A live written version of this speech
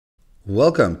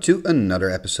Welcome to another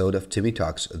episode of Timmy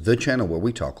Talks, the channel where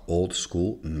we talk old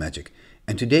school magic.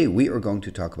 And today we are going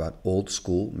to talk about old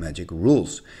school magic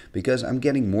rules, because I'm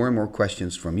getting more and more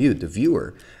questions from you, the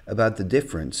viewer, about the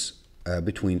difference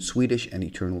between Swedish and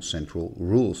Eternal Central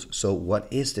rules. So what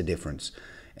is the difference?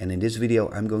 And in this video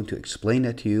I'm going to explain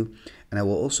that to you, and I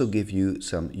will also give you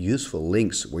some useful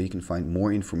links where you can find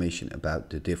more information about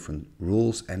the different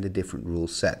rules and the different rule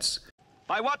sets.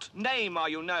 By what name are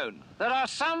you known? There are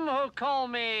some who call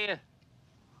me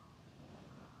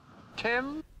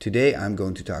Tim. Today I'm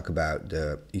going to talk about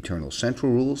the Eternal Central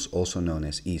rules, also known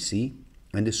as EC,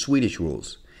 and the Swedish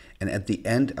rules. And at the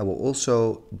end I will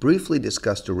also briefly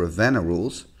discuss the Ravenna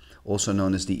rules, also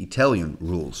known as the Italian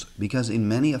rules, because in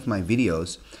many of my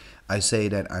videos I say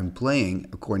that I'm playing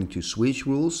according to Swedish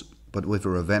rules but with a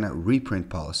Ravenna reprint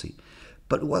policy.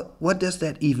 But what does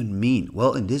that even mean?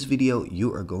 Well, in this video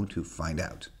you are going to find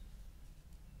out.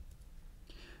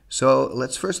 So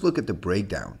let's first look at the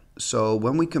breakdown. So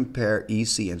when we compare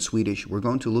EC and Swedish, we're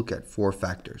going to look at four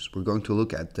factors. We're going to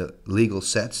look at the legal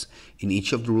sets in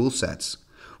each of the rule sets.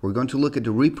 We're going to look at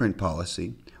the reprint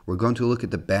policy. We're going to look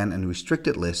at the ban and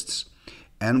restricted lists.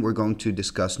 And we're going to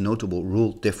discuss notable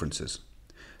rule differences.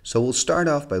 So we'll start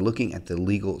off by looking at the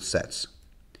legal sets.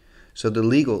 So the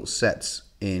legal sets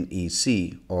in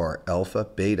EC are Alpha,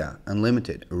 Beta,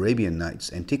 Unlimited, Arabian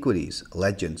Nights, Antiquities,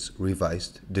 Legends,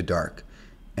 Revised, The Dark,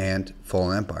 and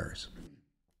Fallen Empires.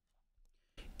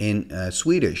 In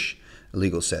Swedish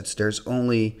legal sets, there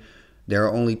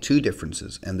are only two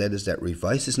differences, and that is that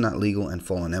Revised is not legal and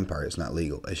Fallen Empire is not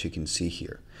legal, as you can see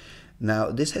here.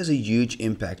 Now, this has a huge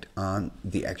impact on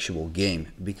the actual game,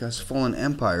 because Fallen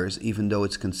Empires, even though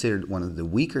it's considered one of the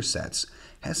weaker sets,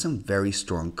 has some very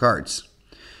strong cards.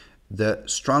 The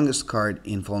strongest card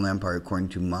in Fallen Empire, according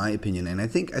to my opinion, and I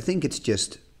think it's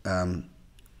just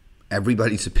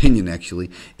everybody's opinion actually,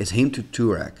 is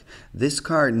Turak. This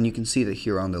card, and you can see that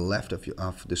here on the left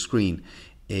of the screen,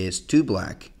 is 2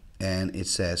 black, and it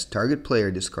says target player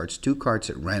discards 2 cards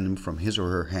at random from his or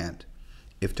her hand.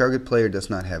 If target player does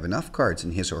not have enough cards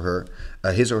in his or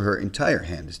her entire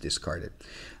hand is discarded.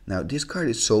 Now this card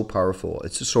is so powerful.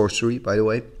 It's a sorcery, by the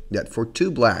way, that for 2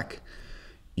 black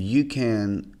you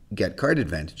can get card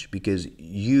advantage because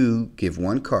you give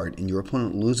 1 card and your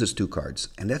opponent loses 2 cards.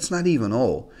 And that's not even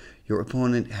all. Your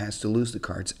opponent has to lose the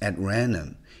cards at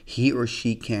random. He or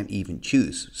she can't even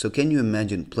choose. So can you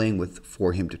imagine playing with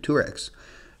 4 Tureks?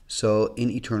 So in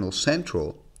Eternal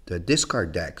Central, the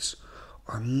discard decks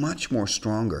are much more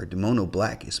stronger. The mono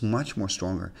black is much more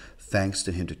stronger thanks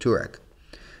to Turek.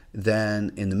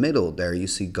 Then in the middle there you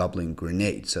see Goblin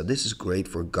Grenade. So this is great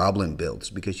for Goblin builds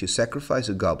because you sacrifice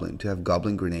a Goblin to have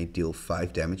Goblin Grenade deal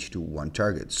 5 damage to 1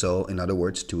 target. So in other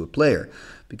words, to a player,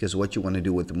 because what you want to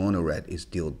do with the mono red is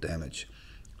deal damage.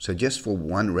 So just for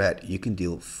 1 red you can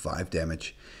deal 5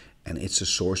 damage, and it's a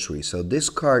sorcery. So this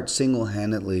card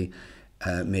single-handedly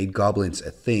made goblins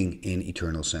a thing in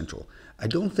Eternal Central. I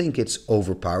don't think it's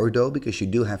overpowered though, because you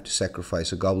do have to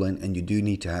sacrifice a goblin and you do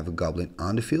need to have a goblin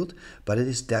on the field, but it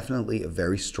is definitely a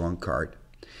very strong card.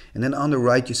 And then on the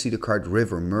right you see the card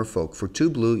River Merfolk. For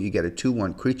 2 blue you get a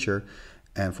 2/1 creature,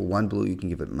 and for 1 blue you can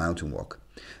give it Mountain Walk.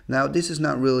 Now this is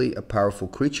not really a powerful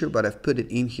creature, but I've put it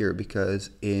in here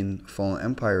because in Fallen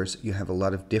Empires you have a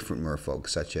lot of different merfolk,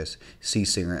 such as Sea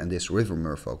Singer and this River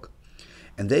Merfolk.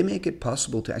 And they make it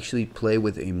possible to actually play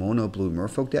with a mono blue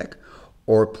merfolk deck,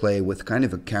 or play with kind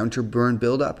of a counter burn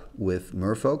build-up with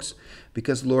merfolks,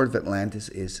 because Lord of Atlantis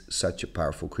is such a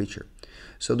powerful creature.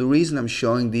 So the reason I'm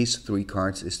showing these 3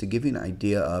 cards is to give you an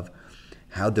idea of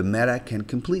how the meta can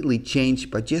completely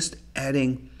change by just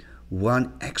adding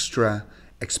 1 extra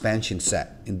expansion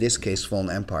set, in this case Fallen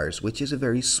Empires, which is a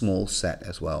very small set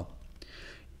as well.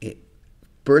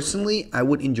 Personally, I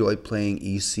would enjoy playing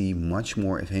EC much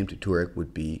more if Turek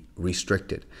would be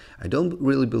restricted. I don't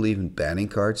really believe in banning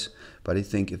cards, but I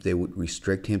think if they would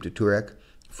restrict Turek,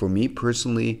 for me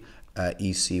personally,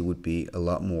 EC would be a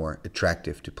lot more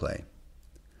attractive to play.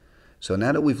 So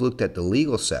now that we've looked at the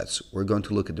legal sets, we're going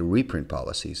to look at the reprint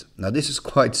policies. Now this is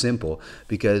quite simple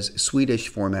because Swedish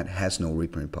format has no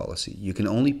reprint policy. You can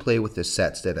only play with the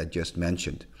sets that I just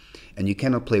mentioned, and you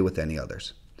cannot play with any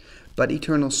others. But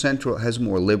Eternal Central has a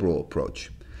more liberal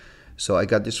approach. So I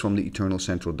got this from the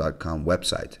eternalcentral.com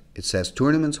website. It says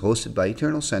tournaments hosted by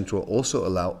Eternal Central also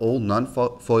allow all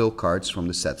non-foil cards from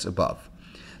the sets above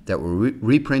that were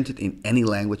reprinted in any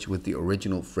language with the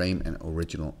original frame and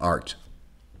original art.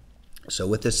 So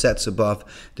with the sets above,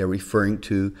 they're referring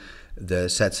to the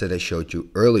sets that I showed you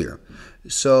earlier.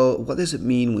 So what does it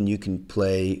mean when you can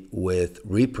play with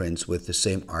reprints with the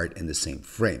same art and the same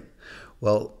frame?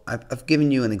 Well, I've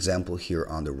given you an example here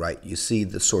on the right. You see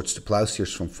the Swords to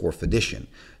Plowshares from 4th edition.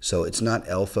 So it's not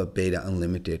Alpha, Beta,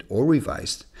 Unlimited, or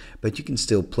Revised, but you can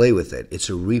still play with it. It's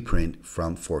a reprint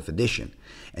from 4th edition.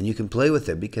 And you can play with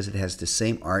it because it has the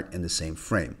same art and the same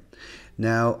frame.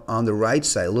 Now, on the right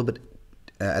side, a little bit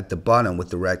at the bottom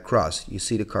with the red cross, you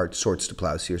see the card Swords to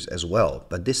Plowshares as well,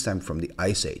 but this time from the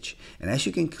Ice Age. And as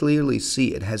you can clearly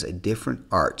see, it has a different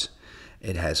art.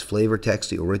 It has flavor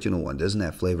text. The original one doesn't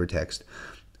have flavor text,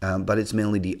 but it's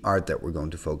mainly the art that we're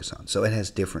going to focus on. So it has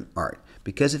different art.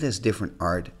 Because it has different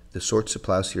art, the Swords to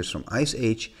Plowshares from Ice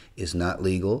Age is not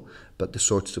legal, but the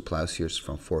Swords to Plowshares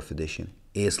from 4th edition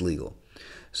is legal.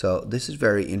 So this is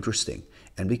very interesting.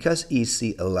 And because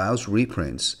EC allows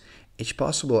reprints, it's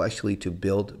possible actually to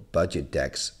build budget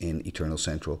decks in Eternal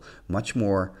Central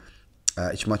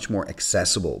it's much more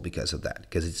accessible because of that,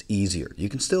 because it's easier. You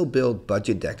can still build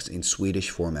budget decks in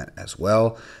Swedish format as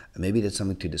well. Maybe that's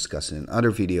something to discuss in another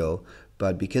video,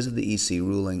 but because of the EC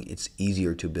ruling, it's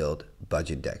easier to build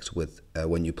budget decks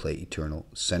when you play Eternal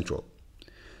Central.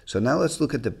 So now let's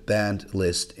look at the banned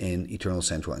list in Eternal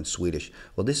Central and Swedish.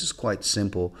 Well, this is quite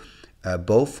simple.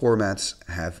 Both formats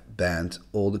have banned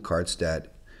all the cards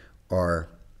that are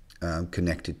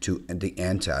connected to the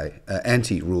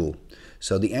anti-rule.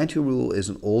 So the anti-rule is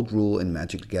an old rule in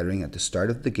Magic the Gathering at the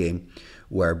start of the game,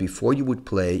 where before you would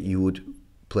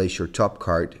place your top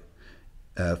card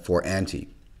for anti.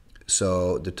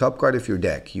 So the top card of your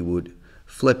deck, you would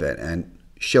flip it and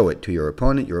show it to your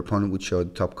opponent. Your opponent would show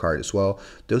the top card as well.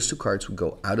 Those two cards would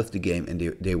go out of the game, and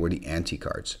they were the anti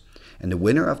cards. And the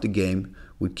winner of the game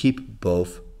would keep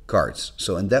both cards.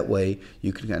 So in that way,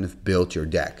 you can kind of build your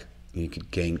deck. You could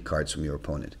gain cards from your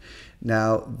opponent.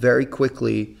 Now, very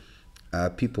quickly,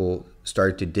 people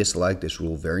started to dislike this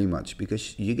rule very much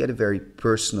because you get a very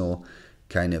personal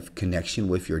kind of connection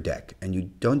with your deck, and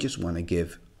you don't just want to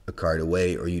give a card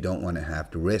away, or you don't want to have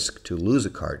the risk to lose a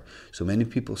card. So many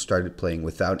people started playing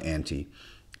without anti,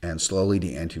 and slowly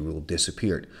the anti-rule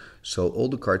disappeared. So all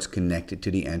the cards connected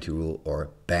to the anti-rule are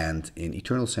banned in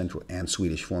Eternal Central and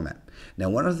Swedish format. Now,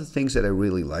 one of the things that I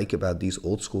really like about these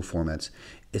old school formats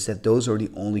is that those are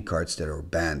the only cards that are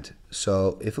banned.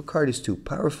 So if a card is too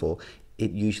powerful,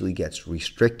 it usually gets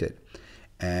restricted.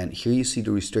 And here you see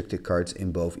the restricted cards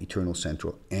in both Eternal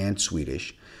Central and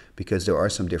Swedish, because there are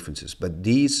some differences. But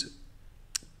these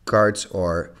cards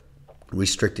are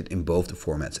restricted in both the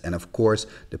formats. And of course,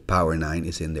 the Power 9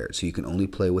 is in there. So you can only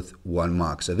play with one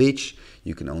Mox of each.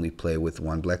 You can only play with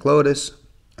one Black Lotus.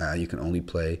 You can only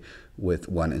play with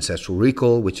one Ancestral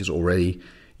Recall, which is already,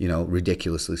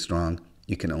 ridiculously strong.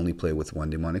 You can only play with one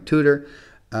Demonic Tutor.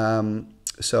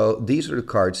 So these are the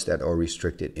cards that are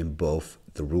restricted in both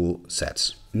the rule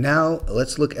sets. Now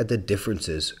let's look at the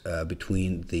differences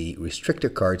between the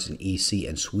restricted cards in EC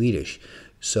and Swedish.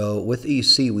 So with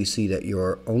EC, we see that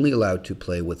you're only allowed to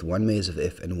play with one Maze of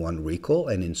If and one Recall,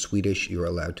 and in Swedish you're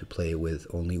allowed to play with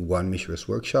only one Mishra's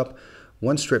Workshop,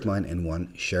 one Strip Mine, and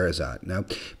one Sherazade. Now,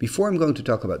 before I'm going to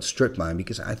talk about Strip Mine,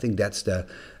 because I think that's the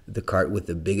card with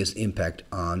the biggest impact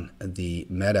on the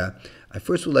meta, I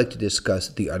first would like to discuss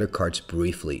the other cards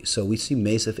briefly. So we see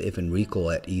Maze of If and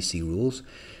Recall at EC rules.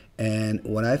 And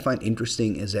what I find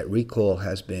interesting is that Recall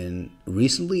has been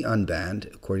recently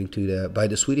unbanned according to by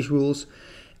the Swedish rules,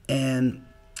 and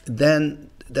then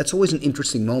that's always an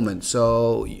interesting moment.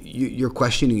 So you're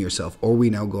questioning yourself: are we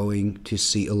now going to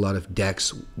see a lot of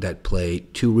decks that play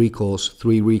 2 Recalls,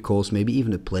 3 Recalls, maybe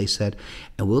even a playset?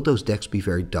 And will those decks be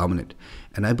very dominant?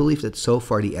 And I believe that so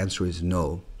far the answer is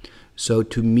no. So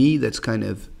to me, that's kind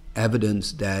of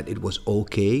evidence that it was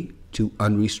okay to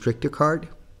unrestrict a card.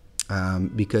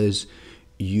 Because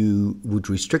you would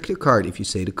restrict a card if you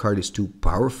say the card is too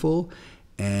powerful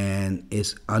and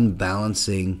is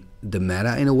unbalancing the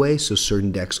meta in a way. So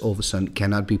certain decks all of a sudden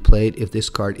cannot be played if this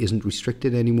card isn't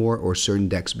restricted anymore, or certain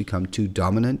decks become too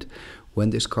dominant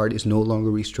when this card is no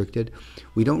longer restricted.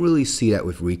 We don't really see that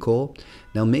with Recall.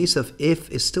 Now, Maze of If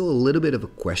is still a little bit of a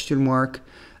question mark.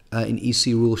 In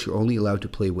EC rules, you're only allowed to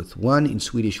play with one. In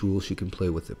Swedish rules, you can play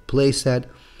with a playset.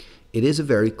 It is a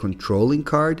very controlling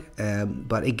card,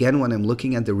 but again, when I'm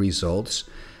looking at the results,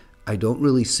 I don't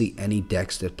really see any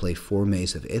decks that play 4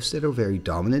 Maze of Ifs that are very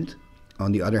dominant.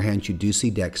 On the other hand, you do see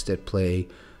decks that play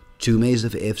 2 Maze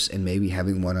of Ifs and maybe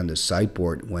having one on the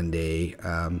sideboard when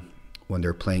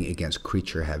they're playing against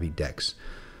creature-heavy decks.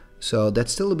 So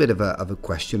that's still a bit of a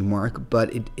question mark,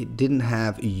 but it didn't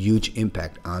have a huge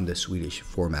impact on the Swedish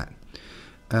format.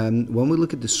 When we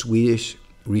look at the Swedish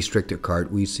restricted cards,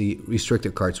 we see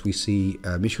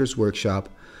Mishra's Workshop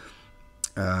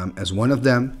as one of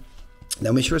them.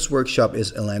 Now, Mishra's Workshop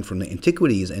is a land from the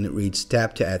Antiquities, and it reads,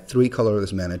 tap to add 3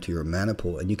 colorless mana to your mana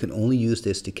pool, and you can only use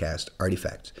this to cast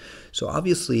artifacts. So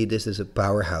obviously, this is a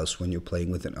powerhouse when you're playing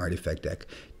with an artifact deck.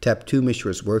 Tap 2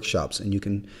 Mishra's Workshops, and you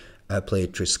can play a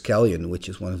Triskelion, which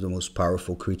is one of the most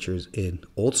powerful creatures in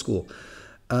Old School.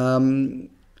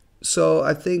 So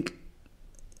I think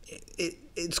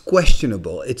it's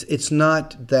questionable. It's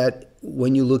not that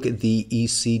when you look at the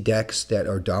EC decks that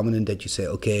are dominant that you say,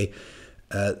 okay,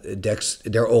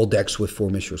 they're all decks with 4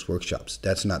 Mishra's Workshops.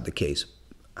 That's not the case.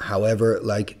 However,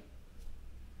 like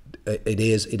it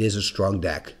is a strong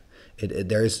deck.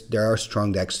 There are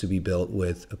strong decks to be built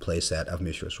with a playset of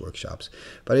Mishra's Workshops,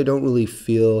 but I don't really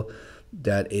feel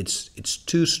that it's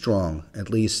too strong. At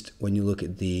least when you look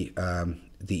at the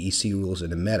EC rules in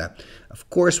the meta. Of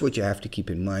course, what you have to keep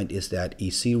in mind is that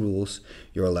EC rules,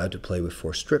 you're allowed to play with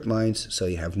 4 strip mines, so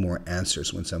you have more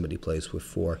answers when somebody plays with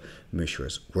 4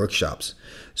 Mishra's Workshops.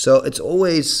 So it's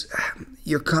always,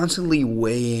 you're constantly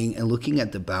weighing and looking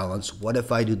at the balance. What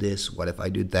if I do this? What if I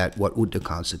do that? What would the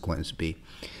consequence be?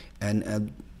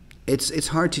 And it's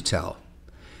hard to tell.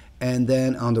 And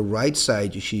then on the right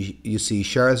side, you see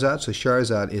Shahrazad. So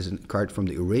Shahrazad is a card from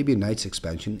the Arabian Nights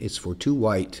expansion. It's for 2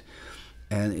 white.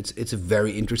 And it's a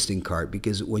very interesting card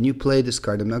because when you play this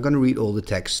card, I'm not going to read all the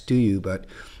text to you, but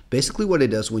basically what it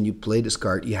does when you play this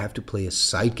card, you have to play a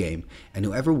side game. And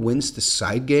whoever wins the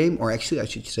side game, or actually I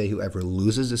should say whoever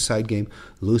loses the side game,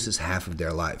 loses half of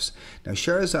their lives. Now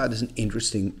Shahrazad is an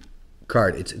interesting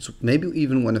card. It's maybe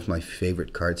even one of my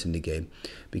favorite cards in the game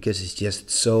because it's just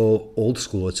so old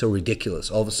school. It's so ridiculous.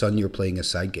 All of a sudden you're playing a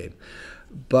side game.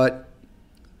 But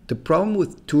the problem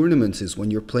with tournaments is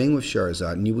when you're playing with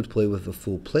Shahrazad and you would play with a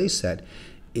full play set,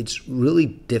 it's really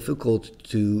difficult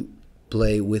to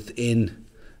play within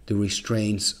the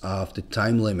restraints of the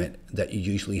time limit that you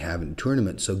usually have in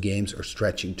tournaments. So games are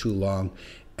stretching too long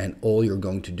and all you're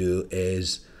going to do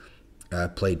is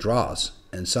play draws.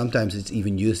 And sometimes it's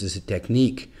even used as a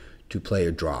technique to play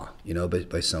a draw, you know,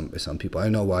 by some people. I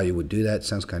don't know why you would do that. It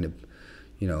sounds kind of,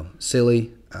 you know,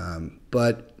 silly,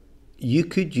 but you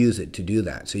could use it to do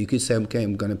that. So you could say, okay,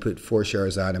 I'm going to put 4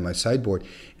 Shahrazad in my sideboard,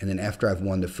 and then after I've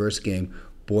won the first game,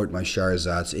 board my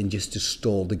Shahrazads in just to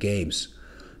stall the games.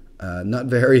 Not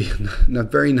very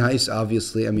nice,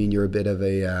 obviously. I mean, you're a bit of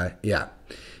a, a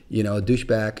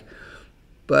douchebag.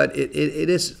 But it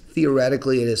is,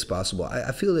 theoretically, it is possible.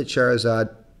 I feel that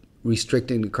Shahrazad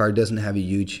restricting the card doesn't have a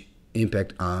huge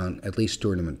impact on at least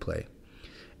tournament play.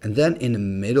 And then in the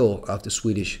middle of the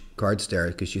Swedish cards there,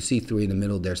 because you see 3 in the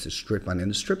middle, there's the strip mine.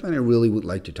 And the strip mine I really would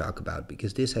like to talk about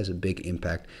because this has a big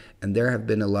impact. And there have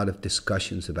been a lot of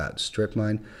discussions about strip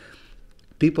mine.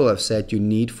 People have said you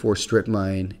need 4 strip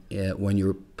mine when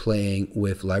you're playing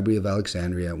with Library of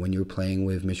Alexandria, when you're playing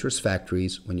with Mishra's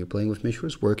Factories, when you're playing with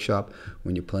Mishra's Workshop,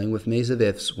 when you're playing with Maze of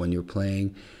Ifs, when you're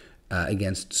playing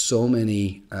against so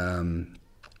many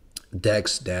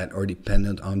decks that are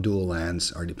dependent on dual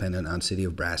lands, are dependent on City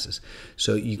of Brasses.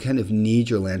 So you kind of need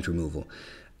your land removal.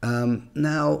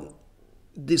 Now,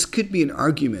 this could be an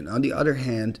argument. On the other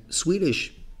hand,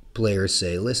 Swedish players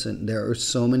say, listen, there are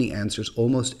so many answers.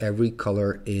 Almost every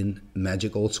color in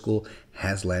Magic Old School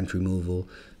has land removal.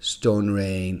 Stone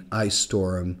Rain, Ice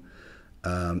Storm,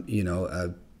 Sinkhole.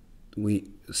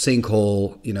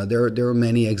 You know, there are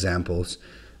many examples.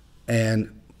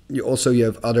 And you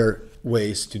have other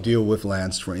ways to deal with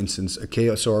lands. For instance, a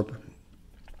Chaos Orb.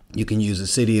 You can use a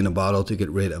city in a bottle to get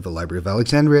rid of a Library of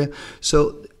Alexandria.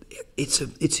 So it's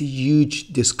a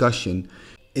huge discussion.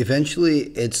 Eventually,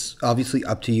 it's obviously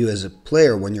up to you as a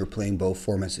player when you're playing both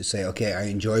formats to say, okay, I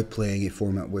enjoy playing a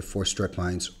format with 4 strip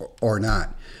mines or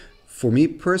not. For me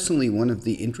personally, one of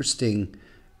the interesting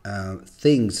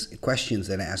questions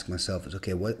that I ask myself is,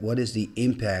 okay, what is the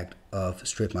impact of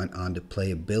strip mine on the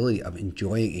playability of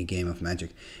enjoying a game of Magic?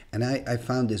 And I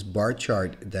found this bar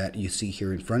chart that you see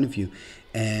here in front of you,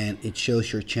 and it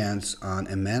shows your chance on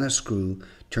a mana screw,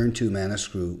 turn 2 mana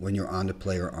screw, when you're on the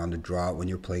play or on the draw when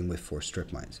you're playing with 4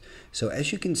 strip mines. So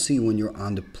as you can see, when you're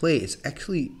on the play, it's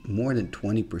actually more than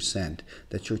 20%.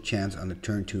 That's your chance on the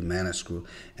turn 2 mana screw.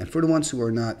 And for the ones who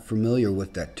are not familiar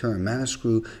with that term, mana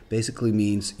screw basically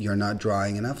means you're not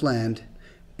drawing enough land,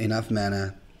 enough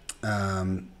mana,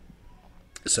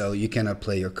 so you cannot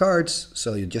play your cards,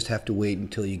 so you just have to wait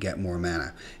until you get more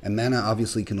mana. And mana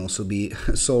obviously can also be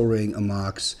a Soul Ring, a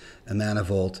Mox, a Mana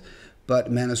Vault,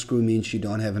 but mana screw means you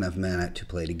don't have enough mana to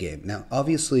play the game. Now,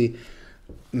 obviously,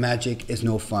 Magic is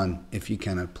no fun if you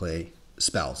cannot play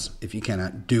spells, if you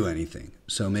cannot do anything.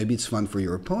 So maybe it's fun for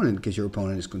your opponent because your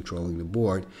opponent is controlling the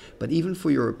board, but even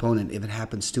for your opponent, if it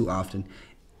happens too often,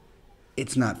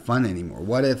 it's not fun anymore.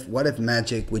 What if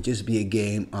Magic would just be a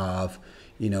game of,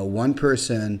 One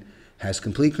person has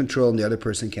complete control and the other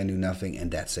person can do nothing,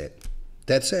 and that's it.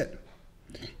 That's it.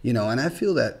 And I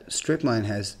feel that strip mine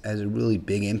has a really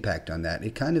big impact on that.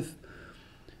 It kind of,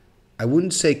 I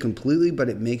wouldn't say completely, but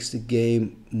it makes the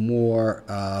game more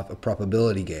of a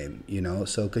probability game,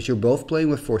 So, because you're both playing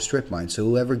with 4 strip mines, so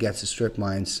whoever gets the strip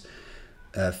mines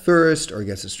first or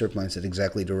gets the strip mines at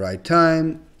exactly the right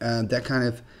time, that kind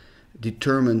of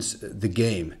determines the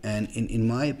game. And in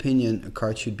my opinion, a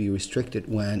card should be restricted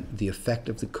when the effect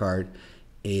of the card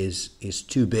is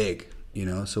too big,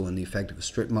 So when the effect of a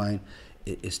strip mine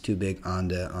is too big on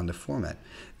the format.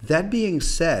 That being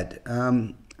said,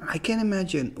 I can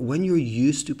imagine when you're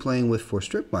used to playing with 4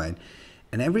 strip mine,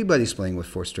 and everybody's playing with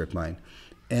 4 strip mine,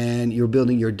 and you're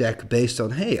building your deck based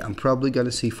on, hey, I'm probably going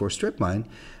to see 4 strip mine,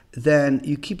 then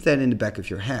you keep that in the back of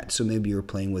your head. So maybe you're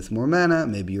playing with more mana,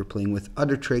 maybe you're playing with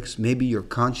other tricks, maybe you're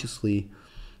consciously,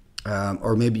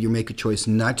 or maybe you make a choice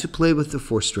not to play with the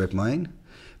 4 strip mine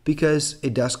because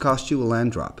it does cost you a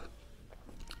land drop,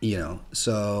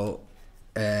 So,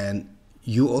 and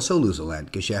you also lose a land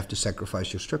because you have to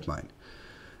sacrifice your strip mine.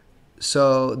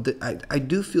 So I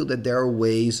do feel that there are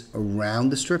ways around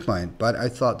the strip mine, but I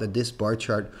thought that this bar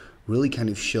chart really kind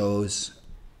of shows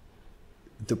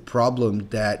the problem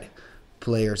that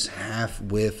players have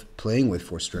with playing with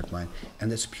 4 strip mine,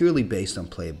 and that's purely based on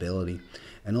playability.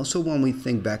 And also when we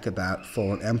think back about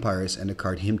Fallen Empires and the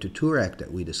card Hymn to Turak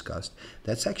that we discussed,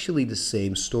 that's actually the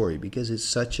same story because it's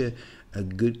such a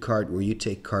good card where you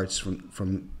take cards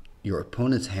from your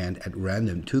opponent's hand at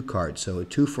random, 2 cards, so a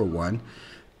 2-for-1.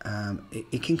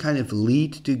 It can kind of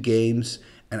lead to games,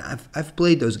 and I've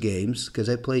played those games because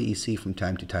I play EC from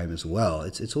time to time as well.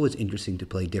 It's always interesting to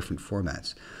play different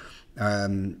formats.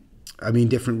 Play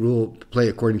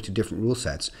according to different rule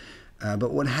sets.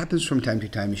 But what happens from time to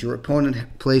time is your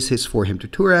opponent plays his 4 Hymn to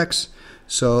Turaks,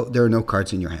 so there are no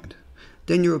cards in your hand.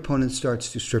 Then your opponent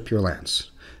starts to strip your lands.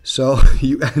 So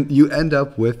you end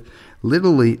up with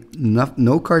literally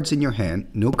no cards in your hand,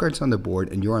 no cards on the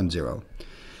board, and you're on 0.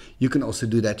 You can also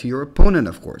do that to your opponent,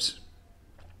 of course.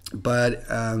 But,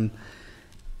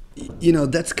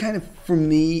 that's kind of, for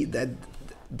me,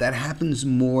 that happens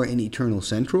more in Eternal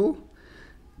Central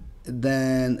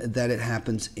than that it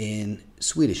happens in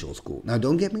Swedish Old School. Now,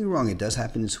 don't get me wrong, it does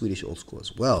happen in Swedish Old School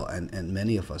as well. And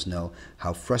many of us know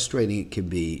how frustrating it can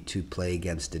be to play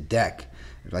against the deck,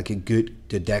 like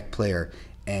the deck player.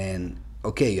 And,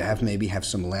 okay, you maybe have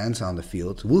some lands on the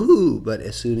field, woohoo! But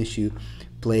as soon as you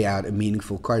play out a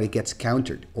meaningful card, it gets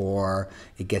countered, or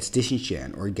it gets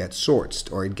disenchanted, or it gets swords,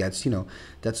 or it gets,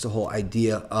 that's the whole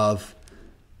idea of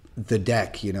the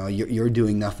deck. You're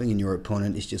doing nothing and your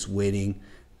opponent is just waiting,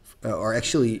 or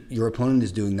actually your opponent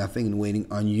is doing nothing and waiting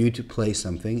on you to play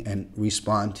something and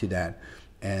respond to that,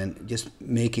 and just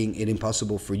making it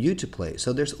impossible for you to play.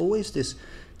 So there's always this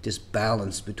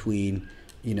balance between,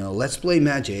 let's play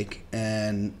Magic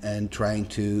and trying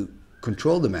to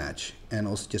control the match, and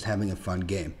also just having a fun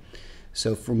game.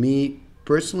 So for me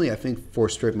personally, I think 4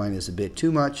 strip mine is a bit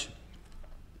too much.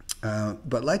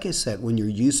 But like I said, when you're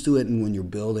used to it and when you're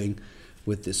building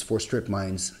with this 4 strip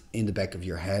mines in the back of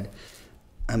your head,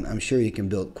 I'm sure you can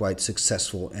build quite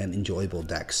successful and enjoyable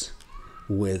decks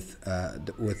with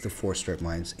the 4 strip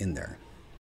mines in there.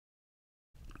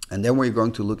 And then we're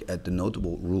going to look at the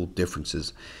notable rule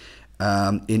differences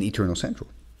in Eternal Central.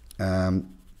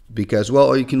 Because, well,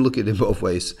 or you can look at it both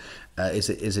ways.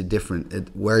 Is it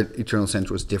different? Where Eternal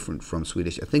Central is different from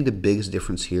Swedish. I think the biggest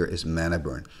difference here is mana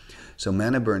burn. So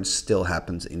mana burn still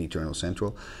happens in Eternal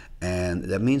Central, and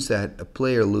that means that a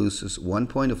player loses 1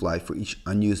 point of life for each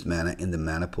unused mana in the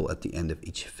mana pool at the end of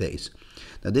each phase.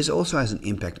 Now this also has an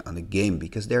impact on the game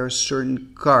because there are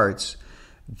certain cards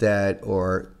that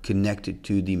are connected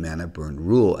to the mana burn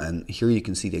rule, and here you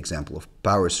can see the example of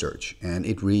Power Surge, and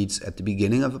it reads, at the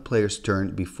beginning of a player's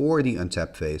turn before the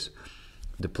untap phase,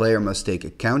 the player must take a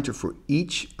counter for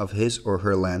each of his or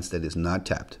her lands that is not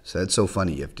tapped. So that's so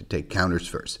funny, you have to take counters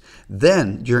first.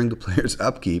 Then, during the player's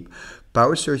upkeep,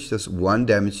 Power Surge does 1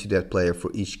 damage to that player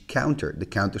for each counter. The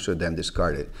counters are then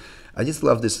discarded. I just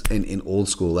love this in Old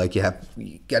School, like you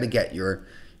gotta get your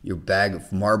bag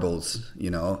of marbles,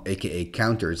 aka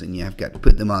counters, and you have got to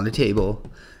put them on the table.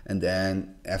 And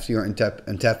then after your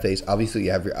untap phase, obviously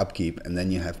you have your upkeep, and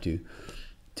then you have to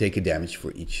take a damage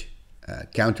for each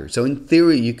counter. So in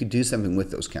theory, you could do something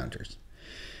with those counters.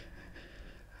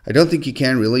 I don't think you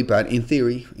can really, but in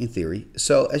theory.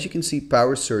 So as you can see,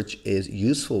 Power Surge is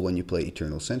useful when you play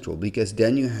Eternal Central, because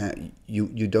then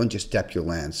you don't just tap your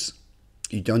lands.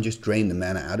 You don't just drain the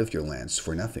mana out of your lands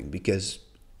for nothing, because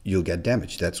you'll get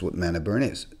damage. That's what mana burn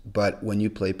is. But when you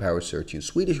play Power Surge in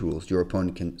Swedish rules, your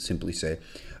opponent can simply say,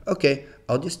 okay,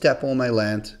 I'll just tap all my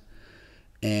land,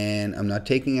 and I'm not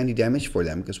taking any damage for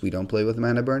them because we don't play with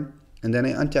mana burn. And then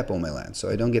I untap all my lands, so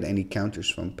I don't get any counters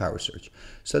from Power Surge.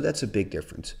 So that's a big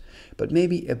difference. But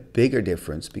maybe a bigger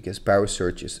difference, because Power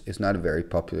Surge is not a very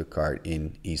popular card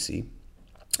in EC.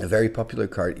 A very popular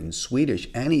card in Swedish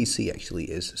and EC actually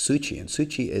is Suchi. And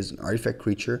Suchi is an artifact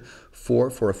creature for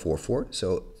a 4/4.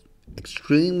 So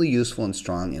extremely useful and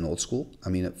strong in Old School. I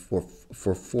mean,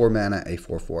 for 4 mana, a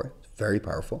 4/4. Very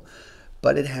powerful.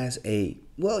 But it has a,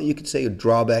 well, you could say a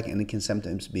drawback, and it can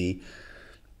sometimes be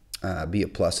a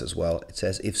plus as well. It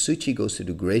says, if Suchi goes to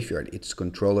the graveyard, its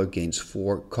controller gains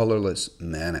 4 colorless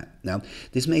mana. Now,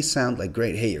 this may sound like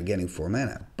great, hey, you're getting 4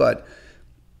 mana, but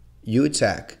you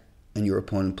attack and your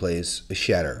opponent plays a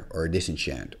Shatter or a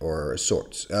Disenchant or a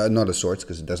Swords. Not a Swords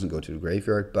because it doesn't go to the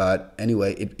graveyard, but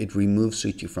anyway, it removes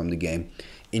Suchi from the game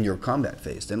in your combat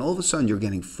phase. Then all of a sudden you're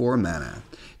getting 4 mana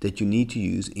that you need to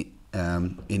use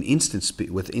in instant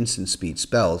speed, with instant speed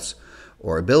spells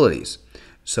or abilities.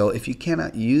 So if you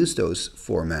cannot use those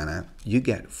 4 mana, you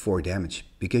get 4 damage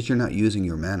because you're not using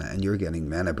your mana and you're getting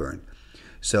mana burn.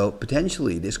 So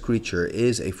potentially this creature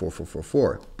is a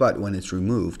 4/4/4/4, but when it's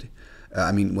removed,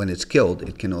 when it's killed,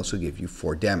 it can also give you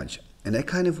 4 damage. And that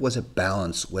kind of was a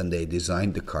balance when they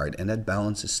designed the card, and that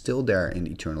balance is still there in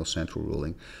Eternal Central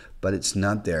ruling, but it's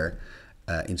not there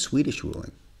in Swedish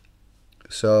ruling.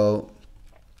 So,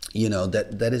 you know,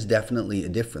 that is definitely a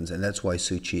difference, and that's why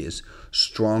Suchi is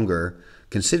stronger,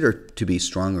 considered to be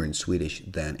stronger in Swedish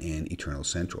than in Eternal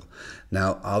Central.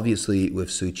 Now, obviously with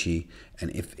Suchi, and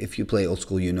if you play Old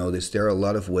School, you know this, there are a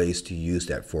lot of ways to use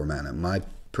that 4 mana. My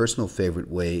personal favorite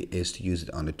way is to use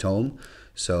it on a tome.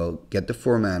 So get the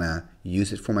 4 mana,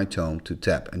 use it for my tome to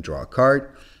tap and draw a card,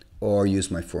 or use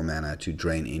my 4 mana to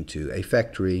drain into a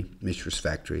factory, Mistress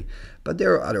Factory. But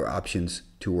there are other options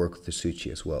to work with the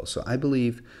Suchi as well. So I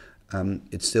believe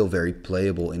it's still very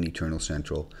playable in Eternal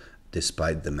Central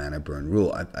despite the mana burn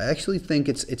rule. I actually think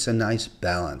it's a nice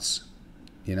balance.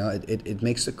 You know, it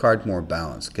makes the card more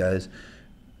balanced, because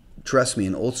trust me,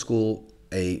 in Old School,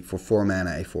 for 4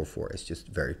 mana, a 4/4 is just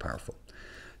very powerful.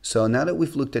 So now that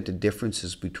we've looked at the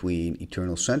differences between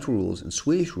Eternal Central rules and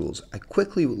Swedish rules, I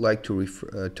quickly would like to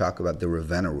talk about the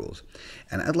Ravenna rules.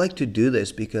 And I'd like to do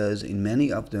this because in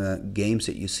many of the games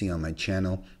that you see on my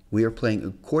channel, we are playing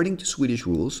according to Swedish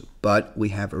rules, but we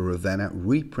have a Ravenna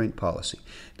reprint policy.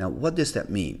 Now, what does that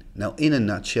mean? Now, in a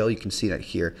nutshell, you can see that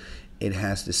here. It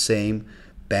has the same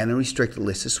ban and restricted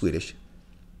list as Swedish,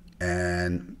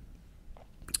 and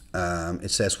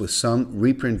it says with some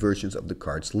reprint versions of the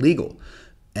cards legal,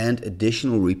 and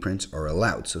additional reprints are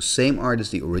allowed. So same art as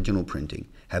the original printing,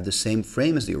 have the same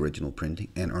frame as the original printing,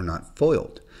 and are not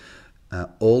foiled.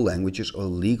 All languages are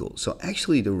legal. So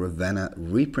actually the Ravenna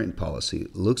reprint policy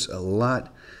looks a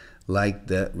lot like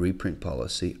the reprint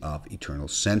policy of Eternal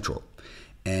Central.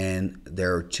 And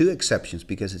there are 2 exceptions,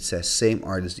 because it says same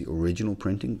art as the original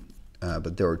printing,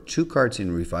 but there are 2 cards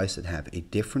in Revised that have a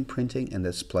different printing, and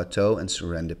that's Plateau and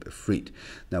Serendip Efreet.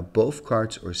 Now both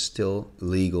cards are still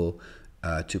legal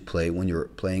to play when you're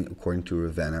playing according to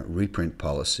Ravenna reprint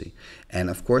policy. And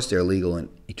of course they're legal in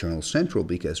Eternal Central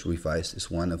because Revised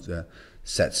is one of the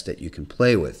sets that you can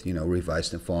play with. You know,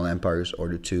 Revised and Fallen Empires are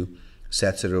the 2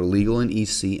 sets that are legal in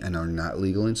EC and are not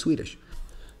legal in Swedish.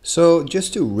 So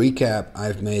just to recap,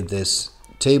 I've made this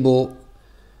table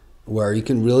where you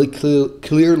can really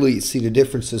clearly see the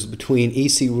differences between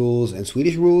EC rules and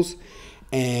Swedish rules.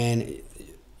 And,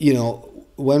 you know,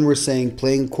 when we're saying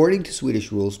playing according to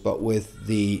Swedish rules, but with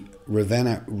the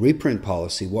Ravenna reprint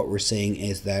policy, what we're saying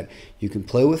is that you can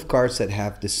play with cards that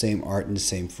have the same art and the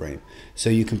same frame.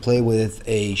 So you can play with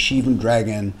a Shivan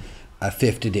Dragon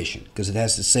 5th edition because it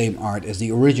has the same art as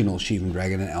the original Shivan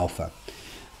Dragon in Alpha.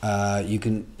 You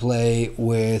can play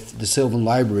with the Sylvan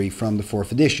Library from the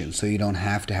 4th edition, so you don't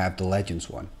have to have the Legends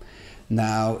one.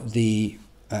 Now, the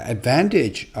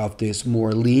advantage of this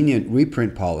more lenient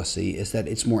reprint policy is that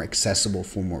it's more accessible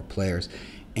for more players.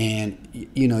 And,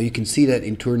 you know, you can see that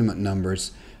in tournament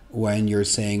numbers. When you're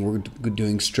saying we're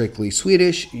doing strictly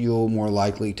Swedish, you're more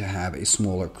likely to have a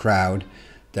smaller crowd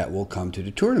that will come to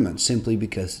the tournament, simply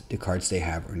because the cards they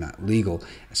have are not legal.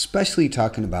 Especially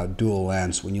talking about dual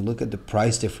lands, when you look at the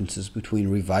price differences between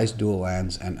Revised dual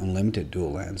lands and Unlimited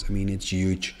dual lands, I mean, it's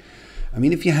huge. I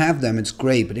mean, if you have them, it's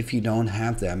great, but if you don't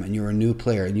have them and you're a new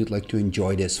player and you'd like to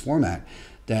enjoy this format,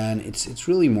 then it's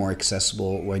really more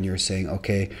accessible when you're saying,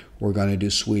 okay, we're going to do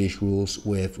Swedish rules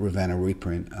with Ravenna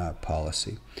reprint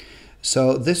policy.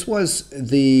 So this was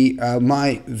the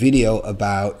my video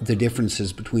about the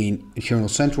differences between Eternal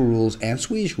Central rules and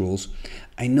Swedish rules.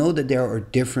 I know that there are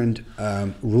different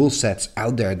rule sets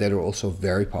out there that are also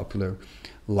very popular,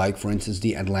 like for instance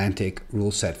the Atlantic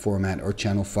rule set format or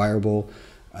Channel Fireball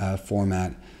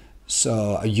format.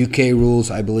 So UK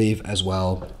rules, I believe, as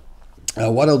well.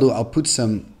 What I'll do, I'll put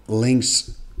some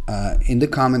links in the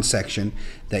comment section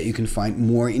that you can find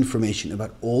more information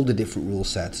about all the different rule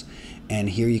sets. And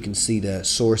here you can see the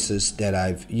sources that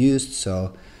I've used.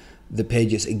 So the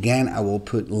pages, again, I will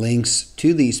put links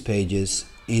to these pages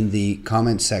in the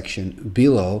comment section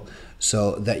below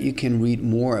so that you can read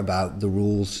more about the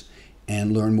rules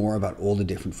and learn more about all the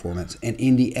different formats. And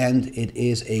in the end, it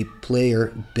is a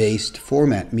player-based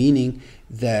format, meaning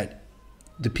that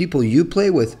the people you play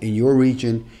with in your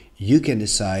region, you can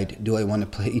decide, do I want to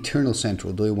play Eternal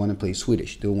Central? Do I want to play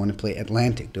Swedish? Do I want to play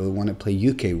Atlantic? Do I want to play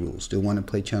UK rules? Do I want to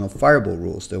play Channel Fireball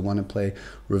rules? Do I want to play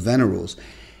Ravenna rules?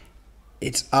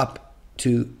 It's up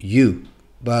to you.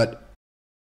 But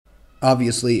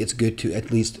obviously, it's good to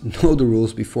at least know the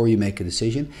rules before you make a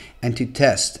decision and to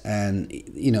test and,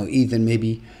 even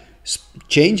maybe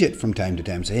change it from time to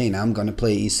time. Say, hey, now I'm going to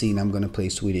play EC, and I'm going to play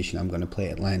Swedish, and I'm going to play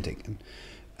Atlantic. And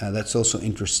that's also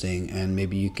interesting, and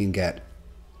maybe you can get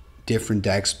different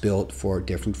decks built for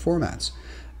different formats.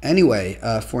 Anyway,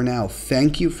 for now,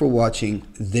 thank you for watching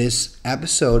this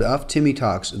episode of Timmy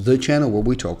Talks, the channel where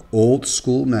we talk old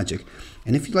school magic.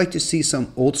 And if you'd like to see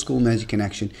some old school magic in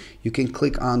action, you can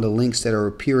click on the links that are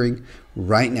appearing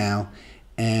right now.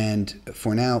 And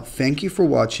for now, thank you for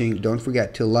watching. Don't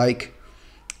forget to like,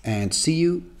 and see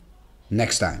you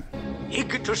next time.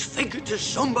 Igitus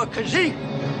figitus sumba kazee.